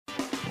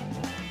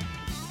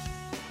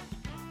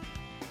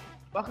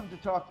Welcome to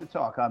Talk the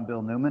Talk. I'm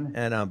Bill Newman,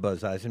 And I'm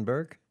Buzz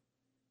Eisenberg.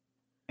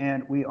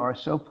 and we are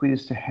so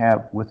pleased to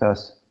have with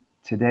us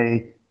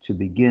today to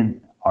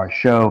begin our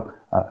show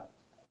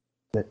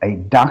a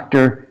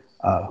doctor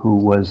who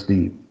was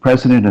the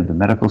president of the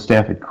medical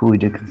staff at Cooley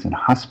Dickinson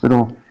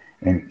Hospital,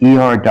 an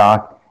ER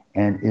doc,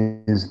 and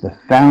is the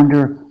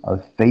founder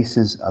of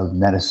Faces of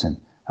Medicine.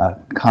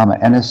 Khama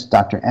Ennis.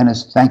 Dr.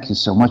 Ennis, thank you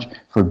so much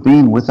for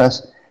being with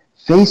us.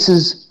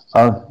 Faces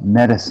of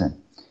Medicine.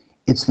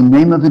 It's the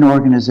name of an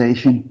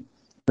organization,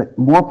 but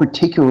more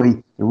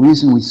particularly, the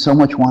reason we so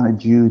much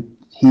wanted you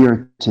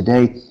here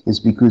today is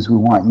because we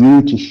want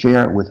you to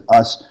share with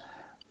us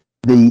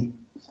the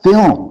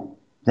film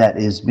that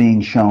is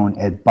being shown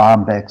at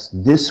Bombex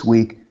this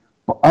week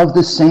of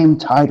the same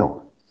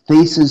title,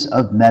 Faces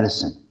of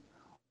Medicine.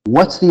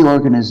 What's the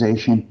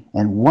organization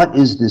and what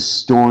is this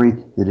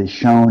story that is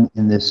shown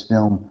in this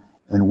film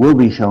and will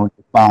be shown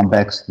at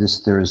Bombex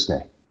this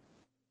Thursday?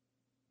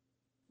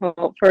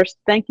 Well, first,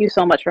 thank you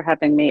so much for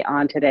having me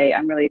on today.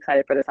 I'm really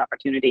excited for this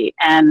opportunity.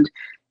 And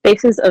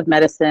Faces of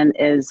Medicine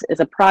is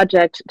a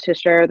project to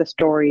share the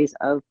stories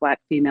of Black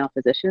female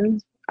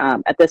physicians.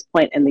 At this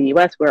point in the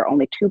US, we're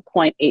only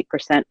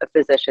 2.8% of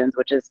physicians,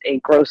 which is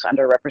a gross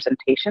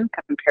underrepresentation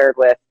compared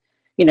with,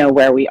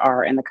 where we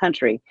are in the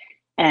country.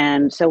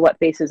 And so what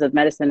Faces of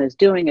Medicine is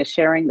doing is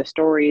sharing the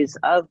stories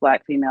of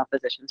Black female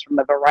physicians from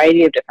a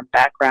variety of different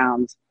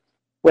backgrounds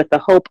with the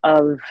hope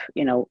of,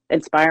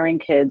 inspiring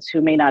kids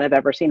who may not have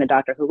ever seen a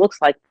doctor who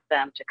looks like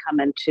them to come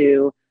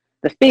into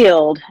the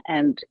field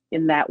and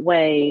in that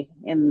way,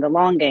 in the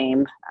long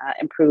game,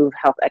 improve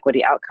health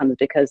equity outcomes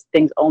because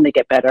things only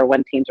get better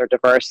when teams are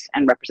diverse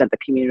and represent the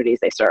communities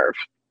they serve.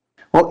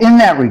 Well, in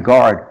that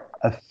regard,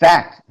 a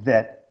fact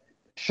that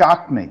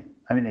shocked me,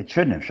 I mean, it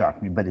shouldn't have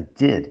shocked me, but it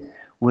did,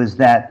 was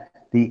that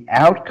the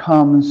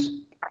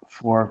outcomes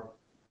for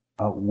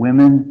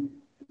women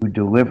who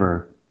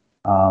deliver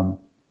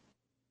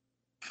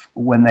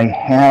when they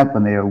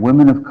are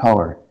women of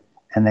color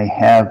and they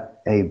have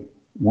a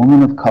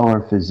woman of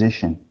color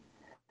physician,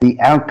 the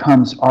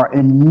outcomes are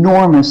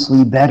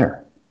enormously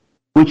better,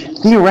 which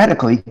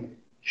theoretically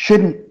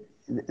shouldn't,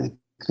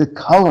 the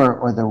color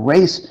or the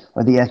race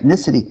or the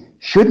ethnicity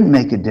shouldn't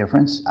make a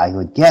difference, I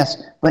would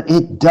guess, but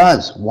it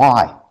does.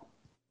 Why?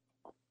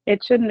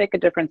 It shouldn't make a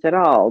difference at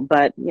all.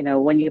 But,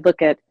 when you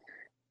look at,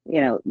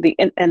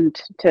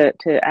 and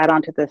to add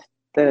on to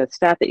the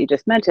stat that you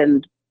just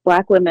mentioned,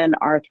 Black women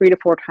are 3 to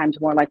 4 times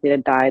more likely to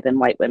die than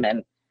white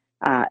women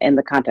in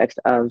the context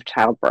of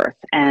childbirth.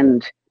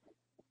 And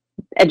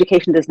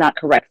education does not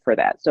correct for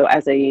that. So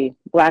as a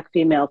Black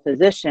female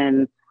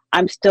physician,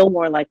 I'm still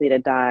more likely to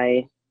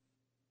die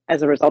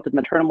as a result of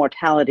maternal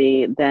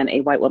mortality than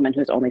a white woman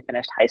who's only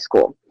finished high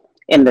school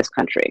in this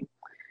country.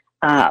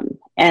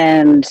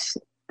 And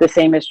the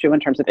same is true in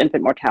terms of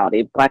infant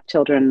mortality. Black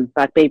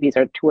babies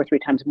are 2 or 3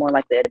 times more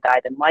likely to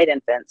die than white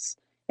infants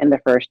in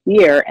the first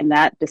year, and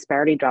that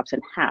disparity drops in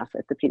half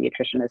if the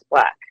pediatrician is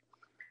Black.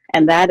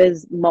 And that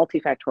is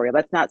multifactorial.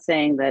 That's not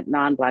saying that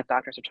non-Black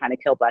doctors are trying to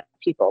kill Black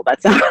people.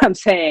 That's not what I'm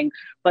saying.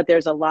 But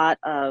there's a lot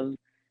of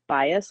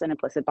bias and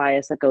implicit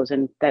bias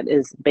that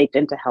is baked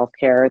into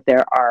healthcare.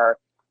 There are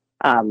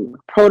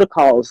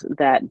protocols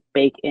that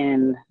bake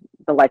in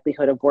the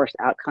likelihood of worse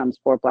outcomes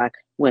for Black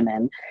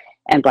women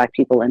and Black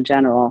people in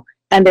general.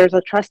 And there's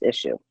a trust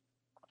issue.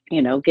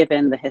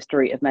 Given the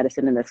history of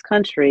medicine in this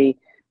country,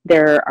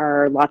 there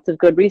are lots of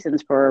good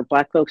reasons for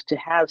Black folks to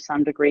have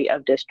some degree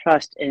of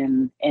distrust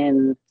in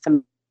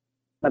some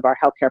of our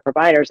healthcare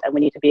providers, and we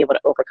need to be able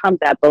to overcome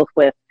that both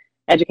with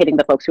educating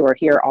the folks who are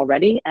here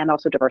already and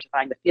also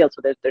diversifying the field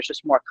so that there's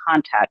just more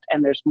contact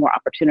and there's more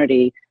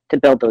opportunity to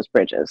build those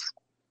bridges.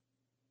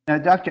 Now,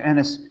 Dr.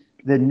 Ennis,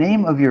 the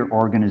name of your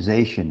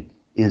organization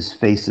is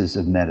Faces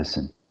of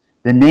Medicine.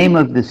 The name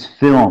of this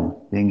film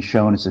being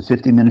shown, it's a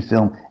 50-minute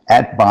film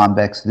at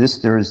Bombex this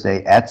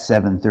Thursday at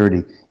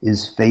 7:30,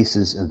 is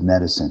Faces of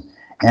Medicine.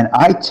 And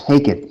I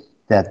take it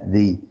that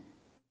the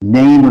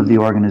name of the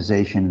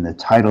organization and the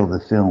title of the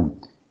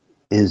film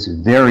is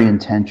very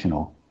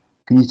intentional.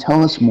 Can you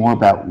tell us more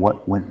about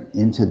what went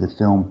into the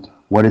film,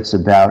 what it's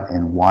about,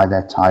 and why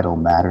that title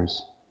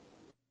matters?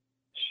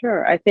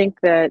 Sure. I think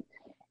that,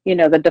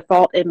 the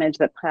default image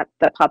that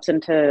pops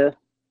into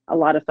a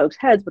lot of folks'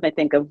 heads when they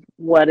think of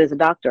what is a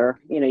doctor,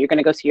 you're going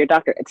to go see your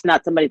doctor. It's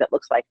not somebody that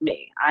looks like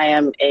me. I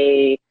am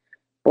a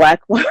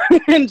Black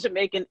woman,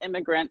 Jamaican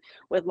immigrant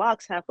with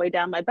locks halfway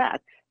down my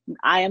back.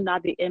 I am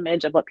not the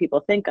image of what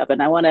people think of,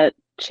 and I want to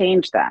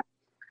change that.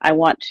 I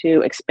want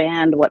to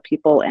expand what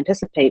people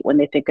anticipate when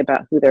they think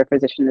about who their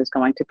physician is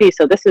going to be.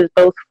 So this is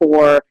both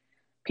for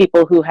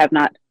people who I'm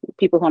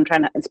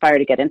trying to inspire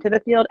to get into the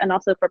field, and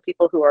also for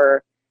people who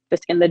are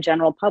just in the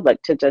general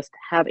public to just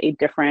have a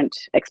different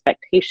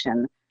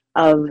expectation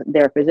of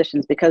their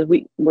physicians, because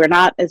we're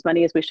not as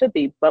many as we should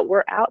be, but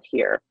we're out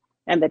here.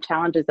 And the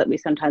challenges that we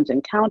sometimes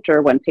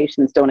encounter when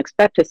patients don't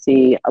expect to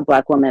see a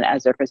Black woman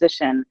as their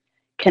physician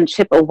can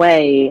chip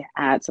away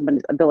at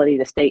someone's ability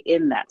to stay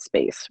in that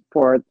space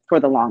for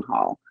the long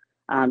haul,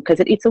 because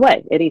it eats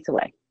away.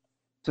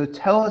 So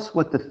tell us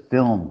what the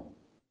film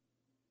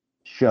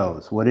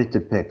shows, what it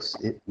depicts?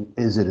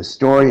 Is it a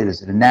story?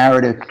 Is it a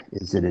narrative?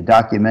 Is it a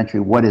documentary?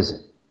 What is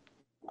it?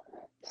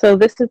 So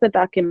this is a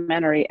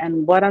documentary,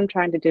 and what I'm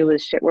trying to do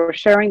is we're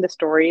sharing the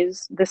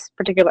stories. This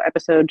particular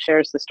episode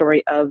shares the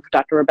story of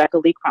Dr. Rebecca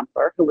Lee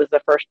Crumpler, who was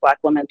the first Black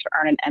woman to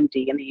earn an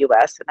MD in the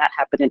U.S., and that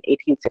happened in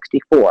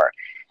 1864.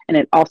 And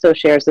it also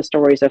shares the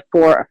stories of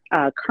four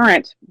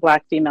current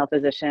Black female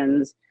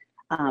physicians,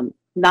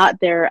 not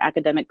their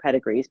academic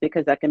pedigrees,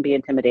 because that can be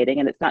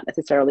intimidating, and it's not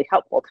necessarily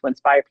helpful to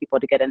inspire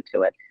people to get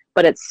into it.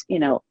 But it's,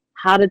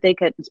 how did they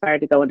get inspired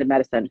to go into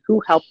medicine?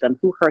 Who helped them?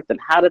 Who hurt them?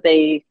 How do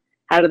they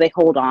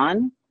hold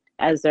on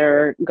as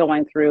they're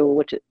going through,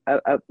 which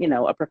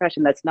a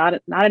profession that's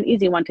not an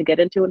easy one to get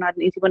into and not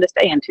an easy one to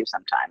stay into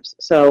sometimes.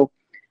 So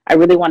I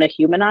really want to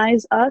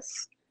humanize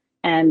us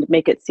and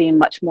make it seem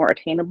much more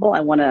attainable.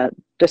 I want to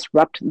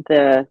disrupt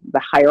the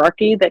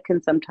hierarchy that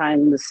can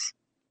sometimes,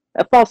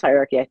 a false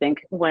hierarchy, I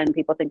think, when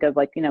people think of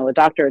a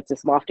doctor, it's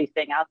this lofty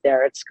thing out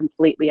there, it's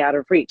completely out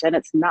of reach, and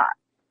it's not.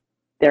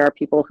 There are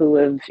people who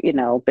have,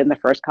 been the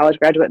first college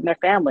graduate in their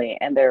family,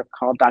 and they're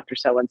called Dr.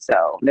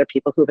 So-and-so. There are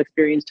people who have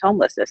experienced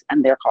homelessness,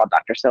 and they're called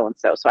Dr.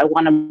 So-and-so. So I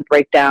want to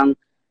break down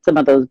some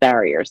of those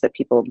barriers that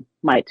people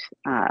might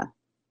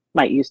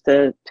use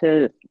to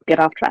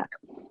get off track.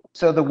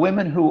 So the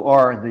women who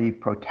are the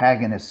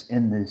protagonists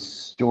in this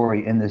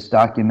story, in this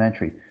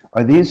documentary,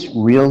 are these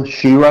real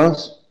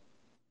sheroes?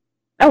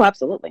 Oh,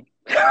 absolutely.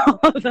 All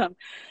of them.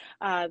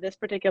 This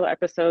particular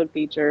episode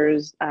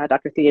features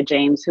Dr. Thea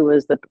James, who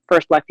was the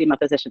first Black female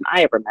physician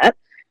I ever met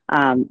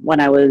when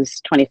I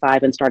was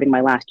 25 and starting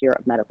my last year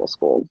of medical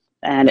school.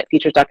 And it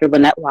features Dr.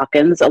 Lynette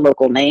Watkins, a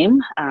local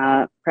name,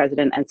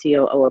 president and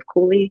COO of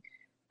Cooley,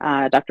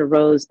 Dr.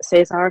 Rose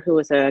Cesar, who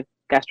is a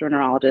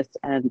gastroenterologist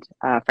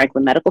at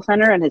Franklin Medical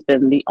Center and has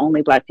been the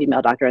only Black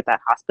female doctor at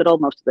that hospital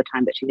most of the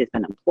time that she has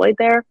been employed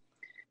there.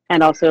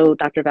 And also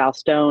Dr. Val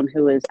Stone,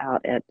 who is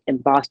out in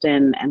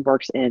Boston and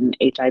works in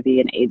HIV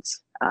and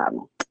AIDS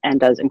and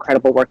does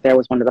incredible work there,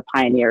 was one of the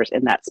pioneers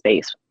in that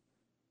space.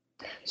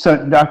 So,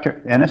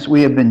 Dr. Ennis,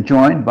 we have been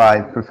joined by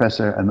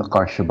Professor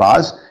Amilcar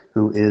Shabazz,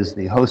 who is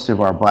the host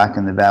of our Black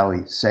in the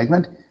Valley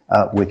segment,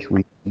 which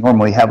we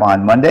normally have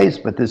on Mondays,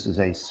 but this is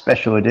a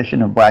special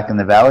edition of Black in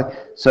the Valley.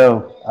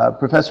 So,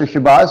 Professor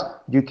Shabazz,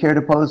 do you care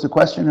to pose a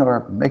question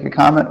or make a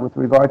comment with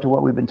regard to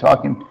what we've been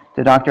talking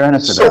to Dr.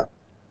 Ennis about?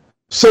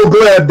 So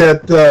glad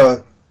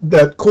that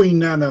that Queen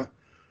Nana,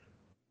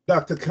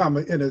 Dr.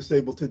 Khama Ennis, is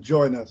able to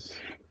join us.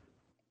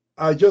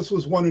 I just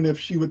was wondering if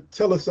she would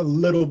tell us a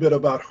little bit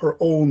about her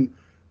own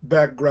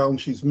background.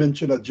 She's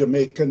mentioned a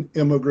Jamaican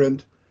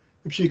immigrant.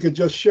 If she could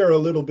just share a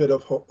little bit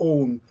of her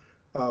own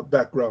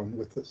background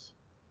with us.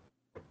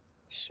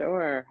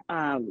 Sure.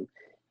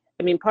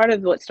 Part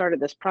of what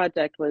started this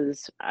project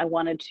was I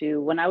wanted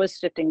to, when I was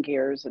shifting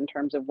gears in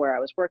terms of where I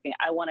was working,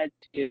 I wanted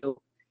to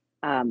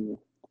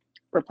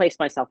replace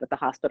myself at the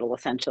hospital,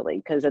 essentially,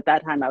 because at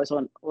that time I was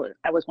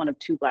one of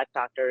two Black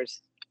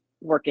doctors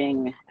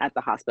working at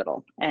the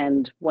hospital.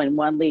 And when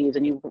one leaves,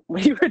 and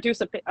when you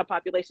reduce a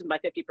population by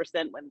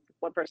 50%, when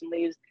one person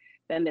leaves,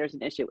 then there's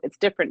an issue. It's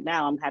different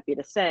now, I'm happy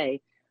to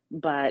say,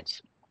 but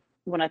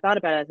when I thought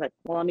about it, I was like,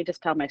 well, let me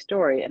just tell my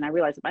story. And I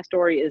realized that my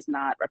story is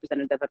not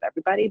representative of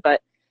everybody,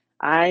 but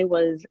I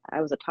was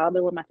a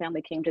toddler when my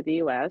family came to the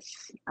US.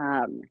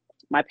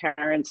 My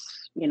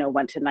parents,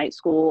 went to night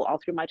school all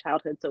through my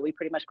childhood, so we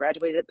pretty much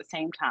graduated at the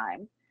same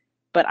time.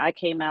 But I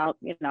came out,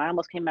 I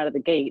almost came out of the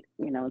gate,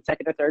 in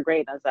second or third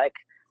grade. And I was like,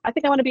 I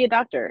think I want to be a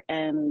doctor.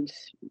 And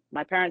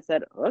my parents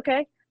said,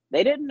 okay.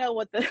 They didn't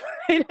know they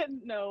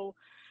didn't know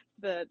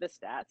the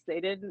stats. They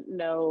didn't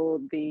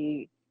know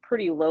the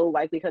pretty low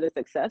likelihood of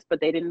success, but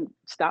they didn't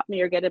stop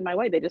me or get in my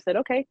way. They just said,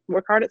 okay,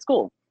 work hard at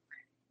school.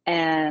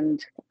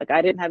 And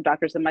I didn't have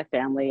doctors in my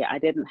family. I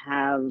didn't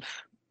have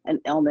an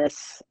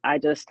illness. I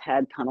just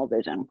had tunnel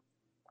vision,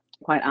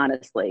 quite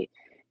honestly.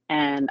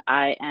 And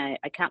I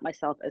count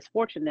myself as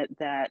fortunate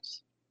that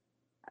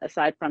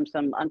aside from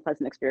some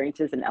unpleasant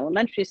experiences in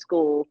elementary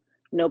school,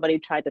 nobody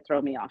tried to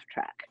throw me off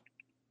track.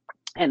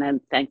 And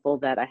I'm thankful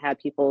that I had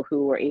people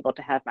who were able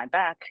to have my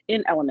back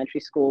in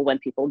elementary school when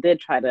people did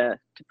try to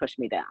push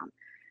me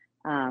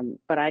down.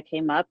 But I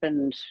came up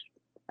and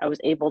I was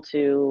able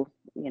to,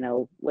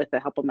 with the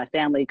help of my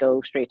family,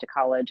 go straight to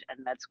college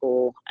and med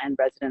school and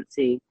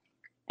residency,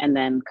 and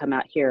then come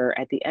out here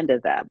at the end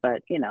of that.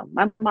 But,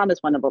 my mom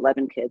is one of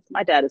 11 kids.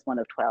 My dad is one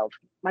of 12.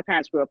 My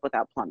parents grew up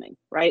without plumbing,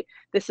 right?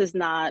 This is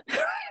not,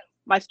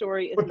 my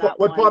story is not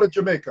What part of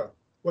Jamaica?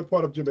 What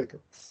part of Jamaica?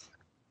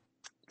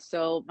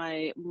 So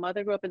my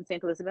mother grew up in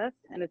St. Elizabeth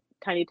in a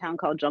tiny town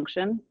called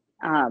Junction.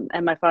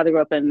 And my father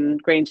grew up in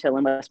Grange Hill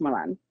in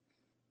Westmoreland.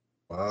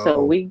 Wow.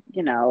 So we,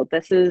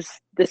 this is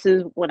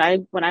when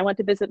I went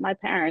to visit my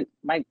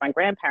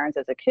grandparents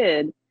as a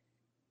kid,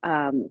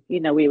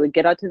 we would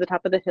get out to the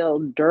top of the hill,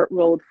 dirt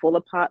road full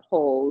of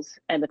potholes.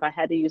 And if I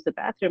had to use the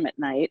bathroom at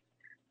night,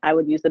 I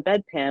would use the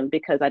bedpan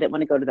because I didn't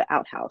want to go to the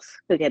outhouse.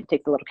 Because you had to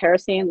take the little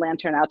kerosene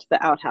lantern out to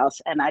the outhouse,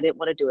 and I didn't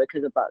want to do it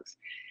because of bugs.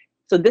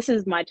 So this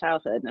is my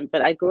childhood.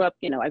 But I grew up,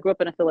 in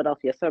a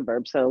Philadelphia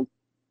suburb. So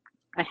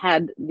I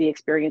had the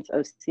experience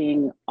of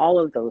seeing all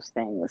of those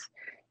things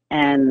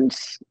and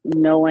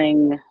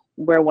knowing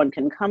where one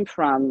can come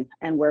from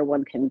and where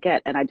one can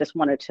get. And I just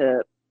wanted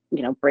to,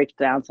 break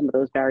down some of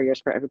those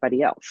barriers for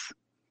everybody else.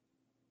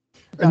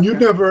 And you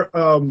never,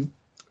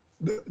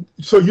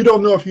 so you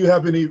don't know if you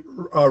have any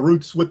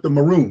roots with the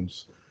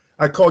Maroons.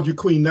 I called you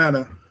Queen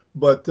Nana,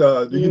 but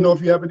do you know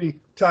if you have any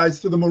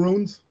ties to the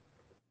Maroons?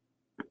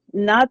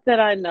 Not that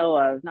I know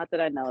of.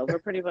 We're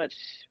pretty much,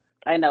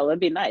 I know, it'd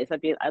be nice.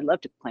 I'd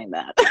love to claim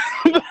that.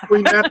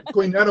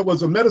 Queen Nana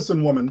was a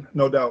medicine woman,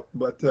 no doubt,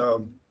 but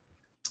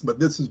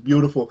this is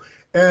beautiful.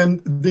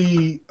 And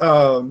the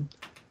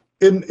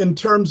in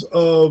terms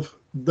of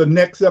the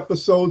next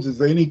episodes, is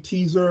there any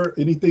teaser,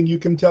 anything you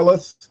can tell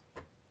us?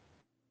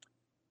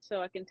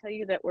 So I can tell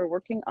you that we're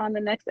working on the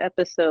next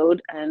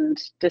episode,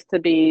 and just to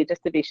be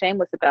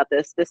shameless about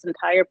this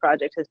entire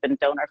project has been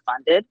donor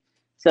funded.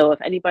 So if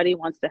anybody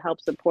wants to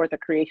help support the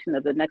creation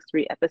of the next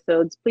 3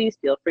 episodes, please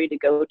feel free to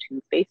go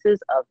to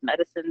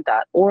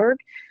facesofmedicine.org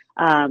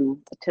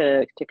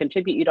to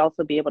contribute. You'd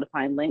also be able to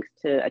find links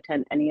to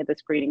attend any of the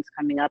screenings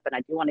coming up. And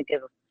I do want to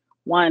give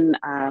one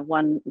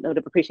note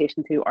of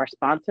appreciation to our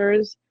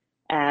sponsors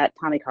at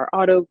Tommy Car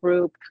Auto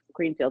Group,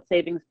 Greenfield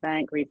Savings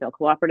Bank, Greenfield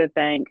Cooperative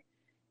Bank,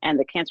 and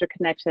the Cancer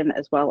Connection,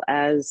 as well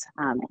as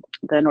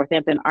the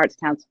Northampton Arts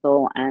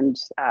Council and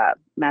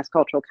Mass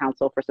Cultural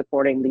Council for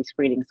supporting these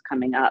screenings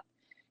coming up.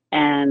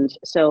 And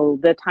so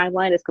the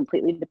timeline is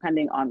completely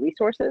depending on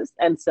resources.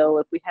 And so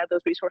if we have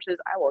those resources,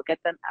 I will get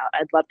them out.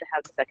 I'd love to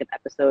have the second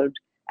episode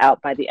out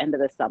by the end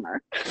of the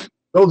summer.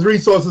 Those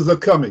resources are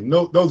coming.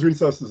 No, those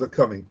resources are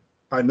coming.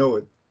 I know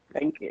it.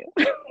 Thank you.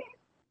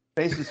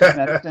 Faces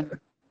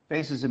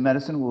of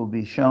Medicine will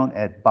be shown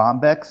at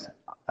Bombex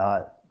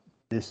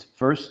this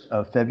 1st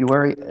of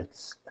February.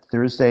 It's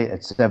Thursday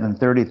at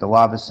 7:30 at the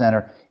Lava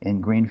Center in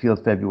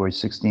Greenfield, February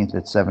 16th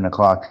at 7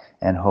 o'clock,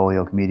 and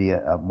Holyoke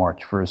Media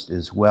March 1st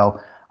as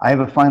well. I have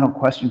a final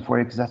question for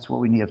you because that's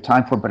what we have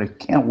time for, but I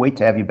can't wait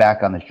to have you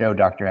back on the show,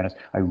 Dr. Ennis.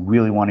 I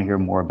really want to hear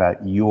more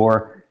about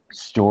your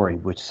story,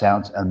 which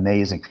sounds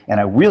amazing. And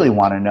I really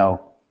want to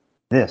know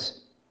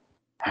this.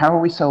 How are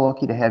we so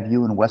lucky to have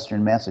you in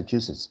Western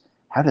Massachusetts?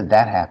 How did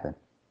that happen?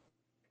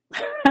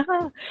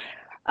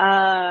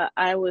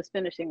 I was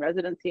finishing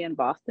residency in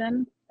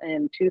Boston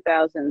in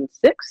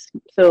 2006.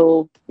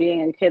 So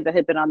being a kid that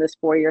had been on this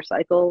 4-year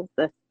cycle,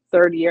 the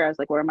 3rd year, I was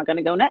like, where am I going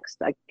to go next?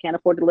 I can't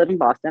afford to live in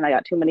Boston. I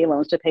got too many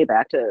loans to pay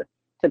back to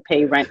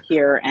pay rent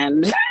here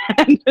and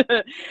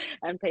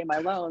pay my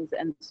loans.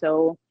 And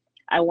so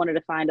I wanted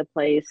to find a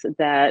place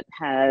that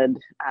had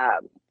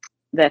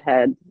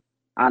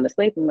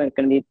honestly, I'm going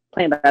to be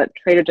playing about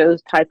Trader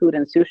Joe's, Thai food,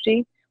 and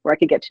sushi, where I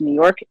could get to New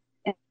York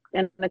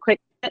in a quick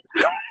minute,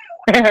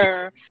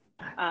 where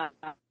I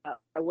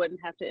wouldn't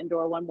have to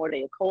endure one more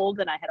day of cold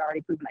than I had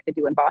already proven I could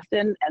do in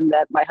Boston, and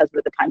that my husband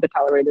at the time could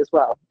tolerate as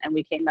well. And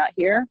we came out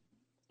here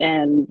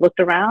and looked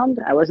around.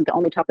 I wasn't the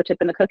only chocolate chip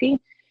in the cookie,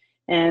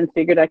 and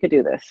figured I could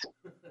do this.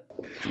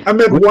 I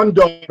met one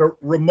daughter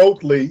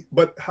remotely,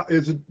 but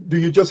do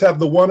you just have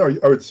the one,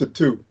 or it's the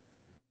 2?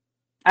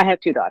 I have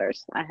 2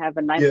 daughters. I have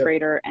a 9th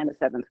grader and a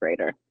 7th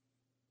grader.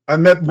 I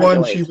met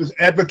one, she was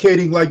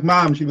advocating like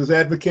mom. She was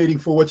advocating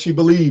for what she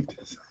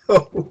believed.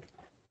 So,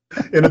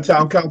 in a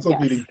town council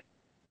meeting.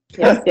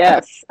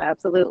 Yes,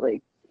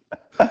 absolutely.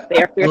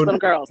 They are fierce little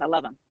girls. I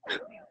love them.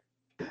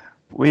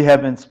 We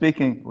have been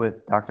speaking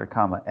with Dr.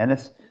 Khama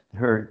Ennis.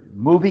 Her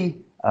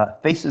movie,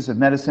 Faces of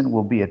Medicine,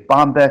 will be at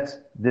Bombex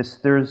this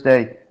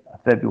Thursday,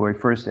 February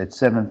 1st at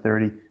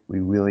 7:30.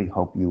 We really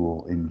hope you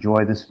will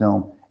enjoy this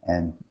film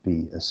and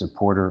be a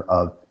supporter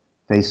of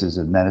Faces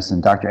of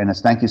Medicine. Dr.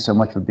 Ennis, thank you so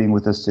much for being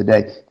with us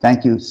today.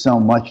 Thank you so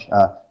much,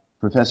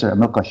 Professor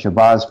Amilcar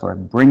Shabazz, for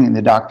bringing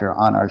the doctor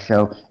on our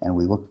show, and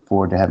we look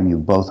forward to having you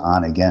both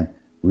on again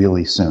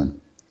really soon.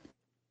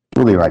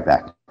 We'll be right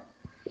back.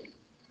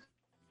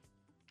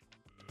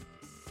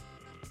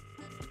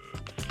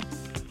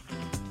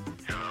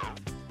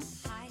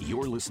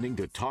 You're listening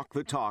to Talk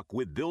the Talk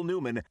with Bill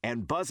Newman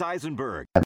and Buzz Eisenberg.